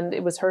 and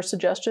it was her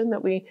suggestion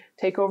that we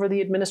take over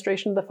the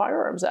administration of the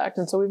Firearms Act.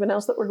 And so we've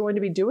announced that we're going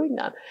to be doing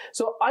that.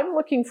 So I'm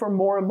looking for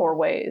more and more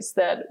ways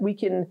that we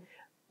can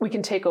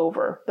take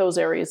over those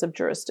areas of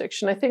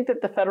jurisdiction. I think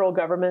that the federal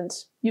government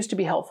used to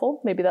be helpful.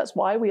 Maybe that's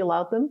why we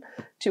allowed them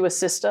to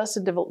assist us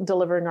in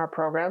delivering our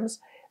programs.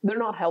 They're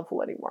not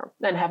helpful anymore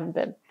and haven't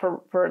been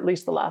for at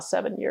least the last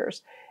 7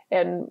 years.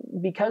 And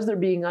because they're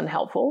being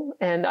unhelpful,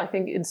 and I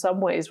think in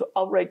some ways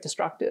outright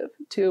destructive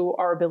to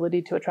our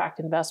ability to attract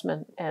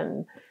investment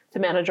and to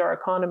manage our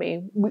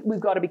economy,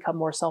 we've got to become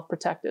more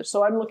self-protective.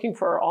 So I'm looking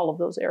for all of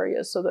those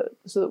areas so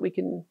that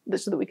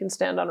we can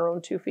stand on our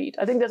own 2 feet.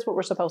 I think that's what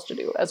we're supposed to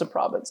do as a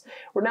province.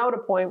 We're now at a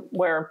point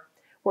where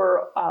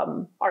we're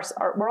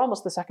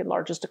almost the second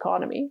largest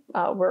economy.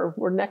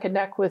 We're neck and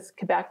neck with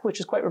Quebec, which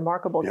is quite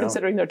remarkable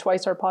considering they're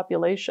twice our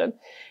population.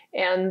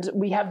 And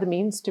we have the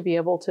means to be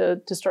able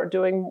to start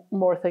doing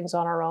more things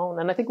on our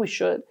own. And I think we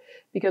should,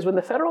 because when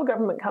the federal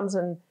government comes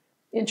and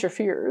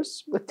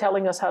interferes with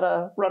telling us how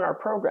to run our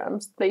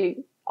programs, they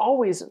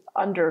always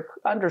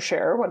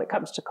undershare when it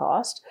comes to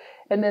cost.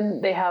 And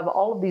then they have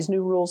all of these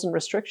new rules and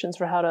restrictions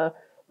for how to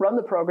run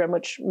the program,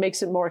 which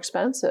makes it more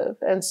expensive.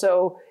 And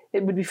so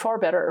it would be far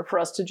better for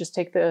us to just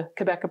take the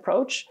Quebec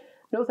approach.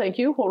 No, thank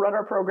you. We'll run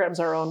our programs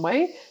our own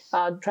way.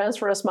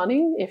 Transfer us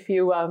money if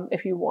you want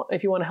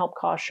to help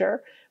cost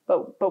share.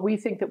 But we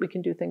think that we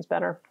can do things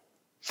better.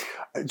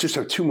 I just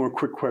have 2 more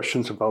quick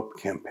questions about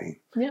the campaign.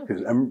 Yeah.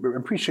 Because I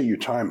appreciate your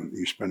time that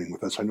you're spending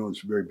with us. I know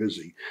it's very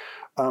busy.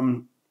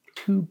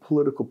 2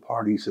 political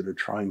parties that are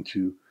trying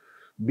to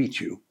beat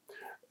you.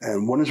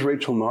 And one is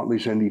Rachel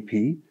Notley's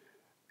NDP.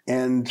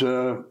 And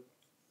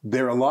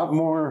they're a lot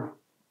more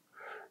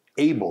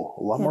able,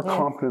 a lot more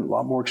competent, a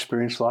lot more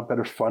experienced, a lot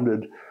better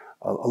funded,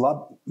 a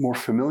lot more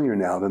familiar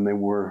now than they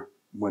were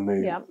when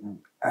they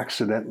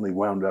accidentally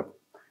wound up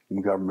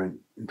in government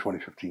in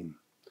 2015.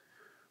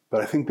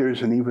 But I think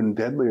there's an even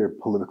deadlier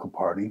political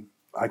party.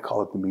 I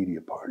call it the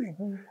media party.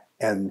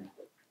 And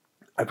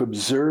I've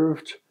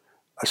observed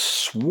a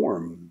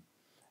swarm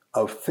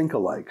of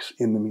think-alikes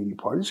in the media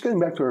party. Just getting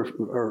back to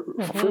our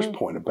first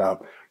point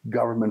about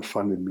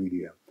government-funded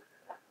media.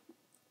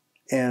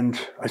 And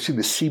I see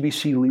the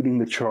CBC leading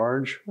the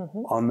charge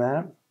on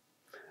that.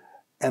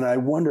 And I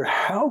wonder,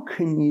 how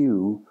can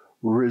you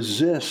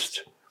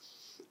resist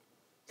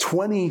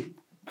 20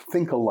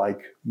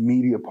 think-alike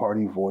media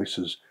party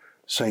voices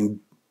saying,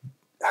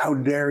 how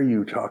dare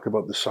you talk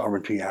about the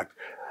Sovereignty Act?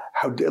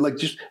 How dare,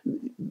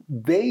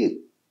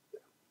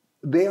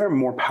 they are a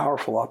more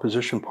powerful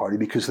opposition party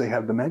because they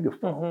have the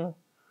megaphone.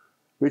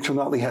 Rachel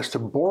Notley has to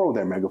borrow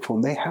their megaphone.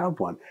 They have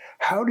one.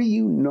 How do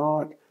you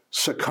not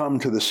succumb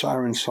to the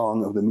siren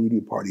song of the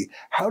media party?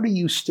 How do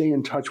you stay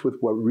in touch with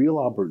what real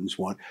Albertans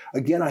want?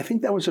 Again, I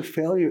think that was a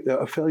failure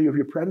of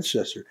your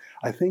predecessor.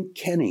 I think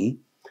Kenny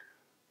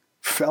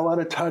fell out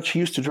of touch. He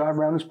used to drive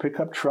around his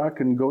pickup truck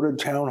and go to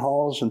town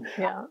halls. And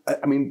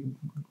I mean,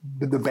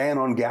 the ban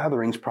on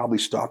gatherings probably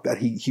stopped that.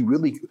 He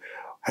really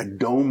had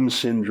dome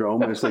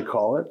syndrome, as they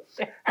call it.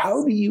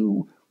 How do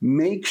you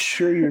make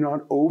sure you're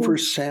not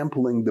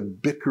oversampling the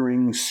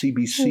bickering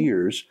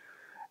CBCers?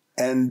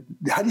 And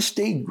how do you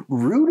stay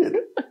rooted?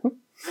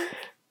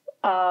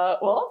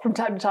 Well, from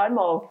time to time,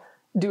 I'll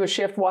do a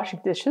shift washing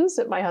dishes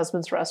at my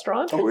husband's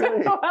restaurant. Oh,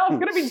 really? I'm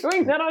going to be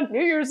doing that on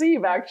New Year's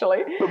Eve,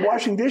 actually. But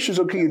washing dishes,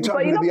 okay, you're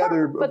talking to the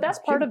other... But that's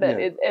part of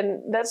it.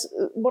 And that's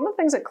one of the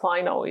things that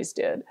Klein always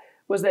did,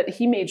 was that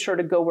he made sure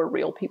to go where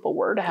real people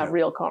were, to have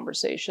real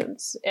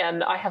conversations.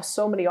 And I have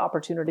so many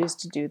opportunities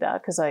to do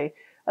that because I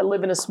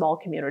live in a small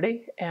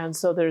community. And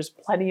so there's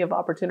plenty of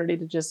opportunity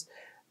to just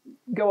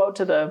go out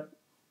to the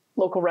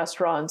local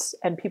restaurants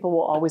and people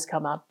will always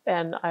come up.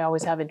 And I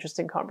always have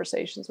interesting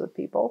conversations with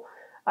people.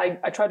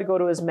 I try to go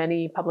to as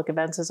many public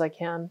events as I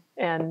can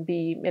and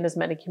be in as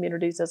many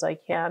communities as I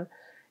can.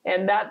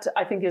 And that,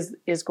 I think,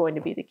 is going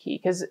to be the key.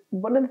 Because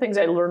one of the things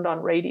I learned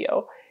on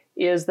radio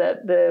is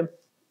that the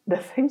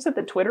things that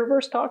the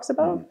Twitterverse talks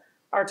about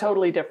are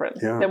totally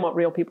different than what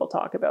real people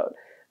talk about.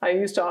 I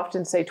used to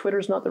often say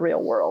Twitter's not the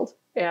real world.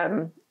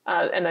 And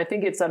I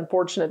think it's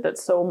unfortunate that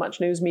so much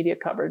news media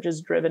coverage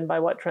is driven by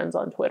what trends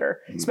on Twitter,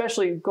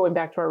 especially going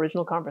back to our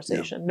original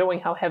conversation, knowing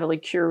how heavily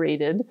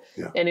curated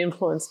and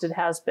influenced it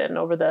has been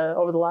over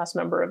the last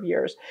number of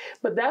years.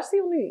 But that's the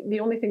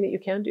only thing that you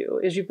can do,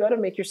 is you've got to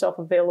make yourself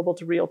available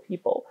to real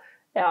people.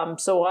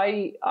 So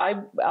I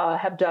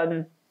have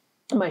done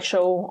my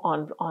show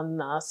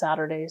on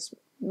Saturdays,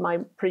 my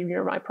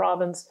Premier My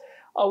Province.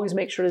 Always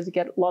make sure to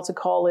get lots of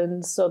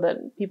call-ins so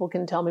that people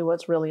can tell me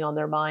what's really on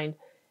their mind.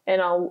 And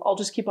I'll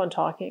just keep on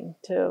talking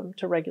to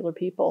regular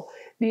people.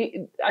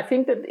 I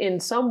think that in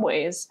some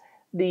ways,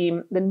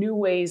 the new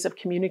ways of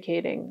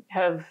communicating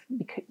have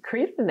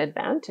created an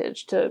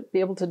advantage to be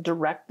able to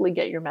directly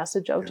get your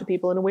message out to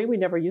people in a way we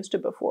never used to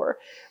before.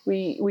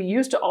 We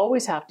used to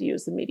always have to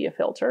use the media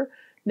filter.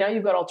 Now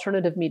you've got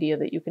alternative media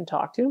that you can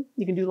talk to.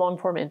 You can do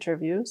long-form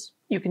interviews.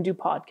 You can do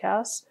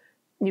podcasts.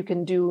 You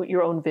can do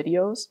your own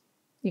videos.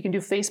 You can do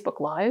Facebook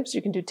Lives.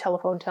 You can do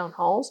telephone town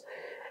halls.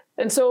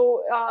 And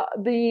so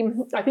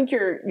I think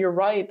you're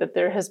right that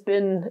there has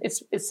been,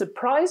 it's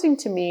surprising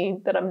to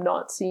me that I'm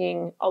not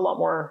seeing a lot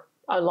more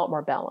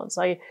balance.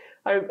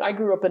 I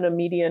grew up in a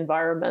media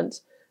environment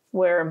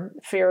where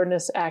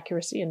fairness,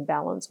 accuracy, and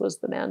balance was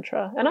the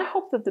mantra. And I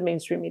hope that the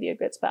mainstream media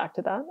gets back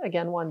to that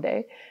again one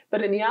day.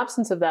 But in the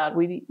absence of that,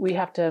 we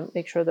have to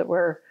make sure that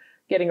we're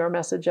getting our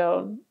message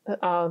out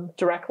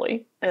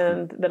directly,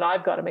 and that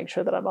I've got to make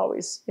sure that I'm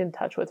always in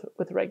touch with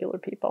regular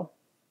people.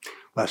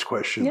 Last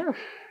question. Yeah.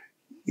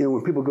 You know,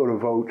 when people go to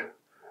vote,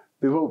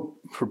 they vote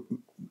for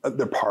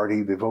their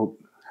party, they vote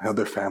how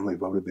their family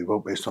voted, they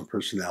vote based on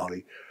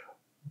personality.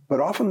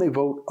 But often they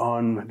vote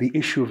on the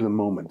issue of the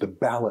moment, the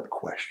ballot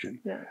question.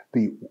 Yeah.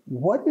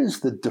 What is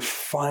the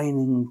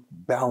defining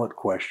ballot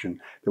question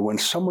that when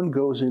someone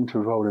goes in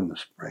to vote in the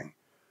spring,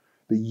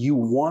 that you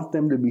want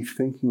them to be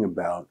thinking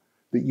about,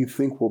 that you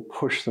think will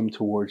push them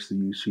towards the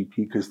UCP?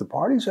 Because the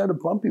party's had a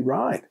bumpy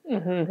ride.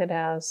 Mm-hmm, it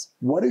has.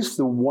 What is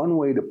the one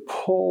way to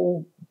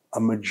pull a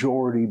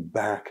majority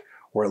back,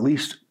 or at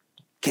least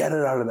get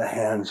it out of the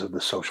hands of the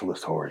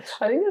socialist hordes?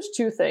 I think there's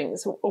two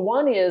things.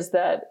 One is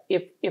that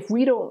if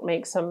we don't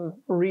make some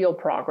real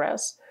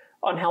progress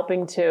on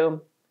helping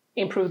to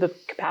improve the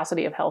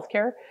capacity of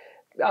healthcare,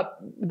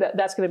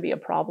 that's going to be a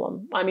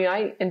problem. I mean,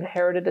 I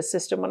inherited a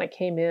system when I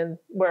came in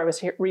where I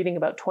was reading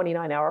about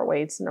 29-hour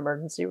waits in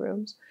emergency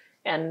rooms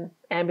and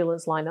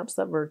ambulance lineups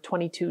that were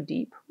 22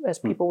 deep as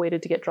people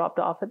waited to get dropped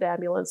off at the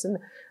ambulance, and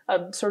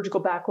a surgical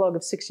backlog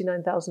of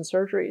 69,000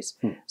 surgeries.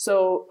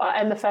 So,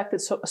 and the fact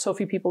that so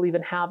few people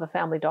even have a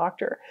family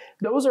doctor.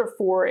 Those are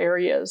four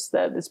areas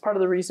that it's part of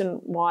the reason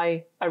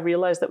why I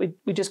realized that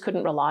we just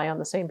couldn't rely on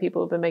the same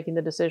people who've been making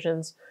the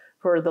decisions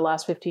for the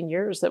last 15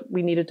 years, that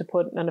we needed to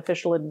put an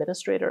official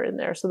administrator in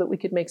there so that we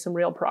could make some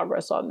real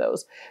progress on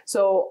those.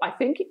 So I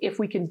think if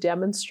we can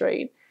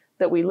demonstrate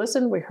that we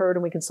listen, we heard,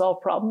 and we can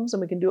solve problems,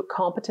 and we can do it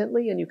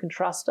competently, and you can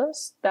trust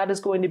us, that is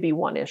going to be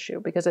one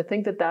issue, because I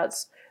think that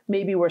that's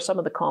maybe where some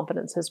of the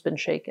confidence has been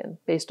shaken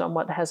based on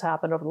what has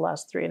happened over the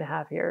last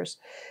 3.5 years.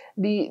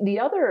 The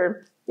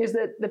other is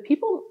that the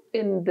people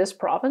in this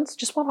province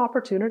just want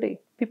opportunity.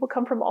 People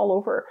come from all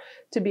over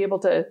to be able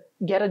to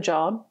get a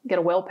job, get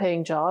a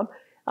well-paying job,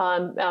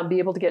 be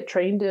able to get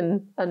trained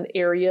in an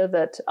area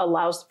that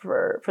allows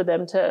for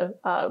them to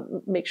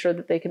make sure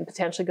that they can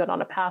potentially go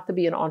on a path to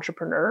be an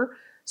entrepreneur,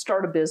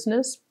 start a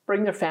business,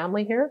 bring their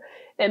family here.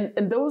 And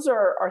those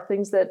are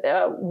things that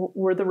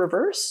were the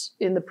reverse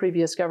in the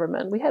previous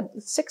government. We had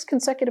 6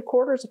 consecutive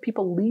quarters of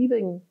people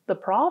leaving the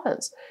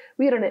province.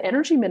 We had an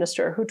energy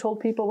minister who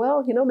told people,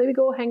 well, maybe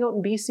go hang out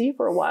in BC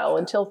for a while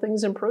until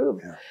things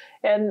improve. Yeah.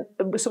 And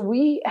so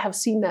we have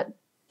seen that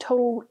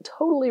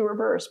totally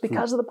reversed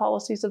because of the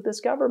policies of this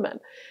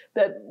government,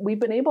 that we've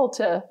been able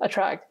to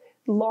attract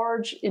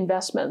large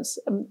investments,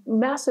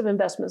 massive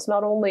investments,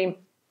 not only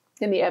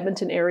in the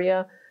Edmonton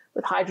area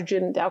with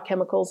hydrogen, Dow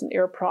Chemicals and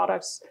Air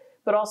Products,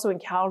 but also in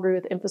Calgary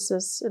with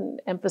Emphasis,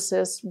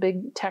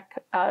 big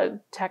tech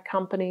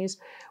companies.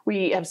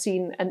 We have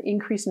seen an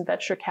increase in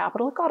venture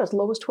capital. It got as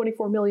low as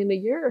 $24 million a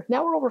year.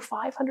 Now we're over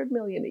 $500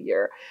 million a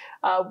year.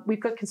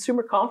 We've got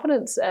consumer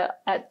confidence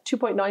at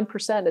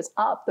 2.9%. It's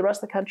up. The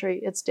rest of the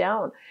country, it's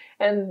down.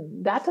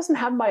 And that doesn't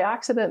happen by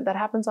accident. That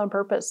happens on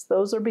purpose.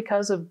 Those are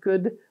because of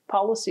good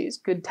policies,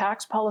 good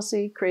tax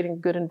policy, creating a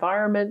good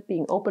environment,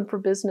 being open for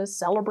business,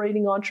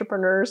 celebrating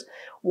entrepreneurs,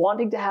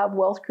 wanting to have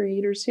wealth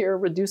creators here,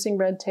 reducing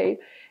red tape.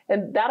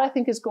 And that, I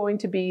think, is going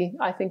to be,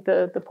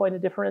 the point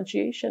of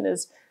differentiation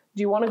is,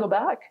 do you want to go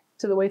back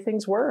to the way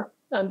things were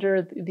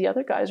under the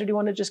other guys, or do you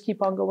want to just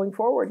keep on going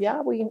forward?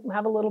 Yeah, we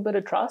have a little bit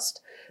of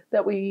trust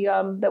that we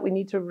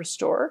need to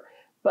restore.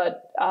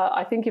 But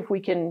I think if we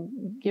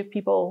can give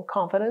people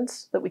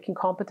confidence that we can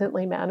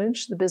competently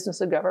manage the business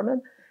of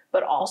government,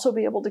 but also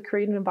be able to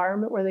create an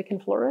environment where they can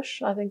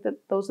flourish, I think that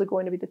those are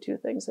going to be the two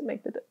things that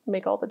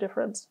make all the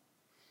difference.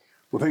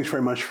 Well, thanks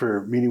very much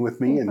for meeting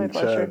with me, My and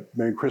pleasure.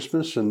 Merry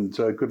Christmas, and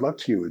good luck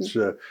to you. It's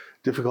a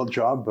difficult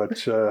job,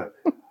 but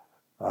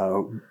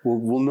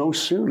we'll know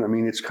soon. I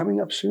mean, it's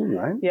coming up soon,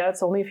 right? Yeah,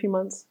 it's only a few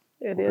months.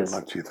 It is. Good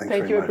luck to you. Thanks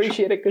Thank very you. much.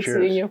 Appreciate it. Good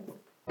Cheers. seeing you.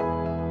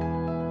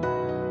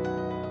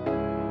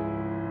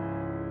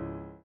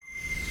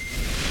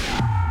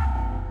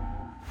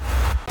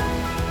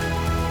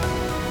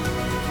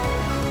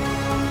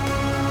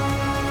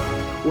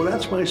 Well,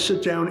 that's my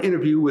sit-down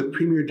interview with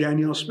Premier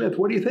Danielle Smith.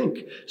 What do you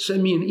think?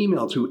 Send me an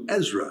email to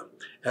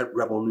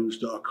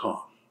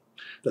ezra@rebelnews.com.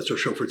 That's our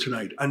show for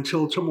tonight.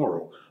 Until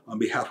tomorrow, on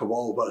behalf of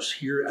all of us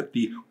here at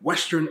the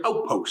Western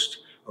Outpost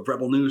of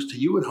Rebel News, to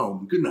you at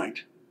home, good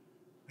night,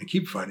 and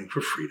keep fighting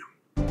for freedom.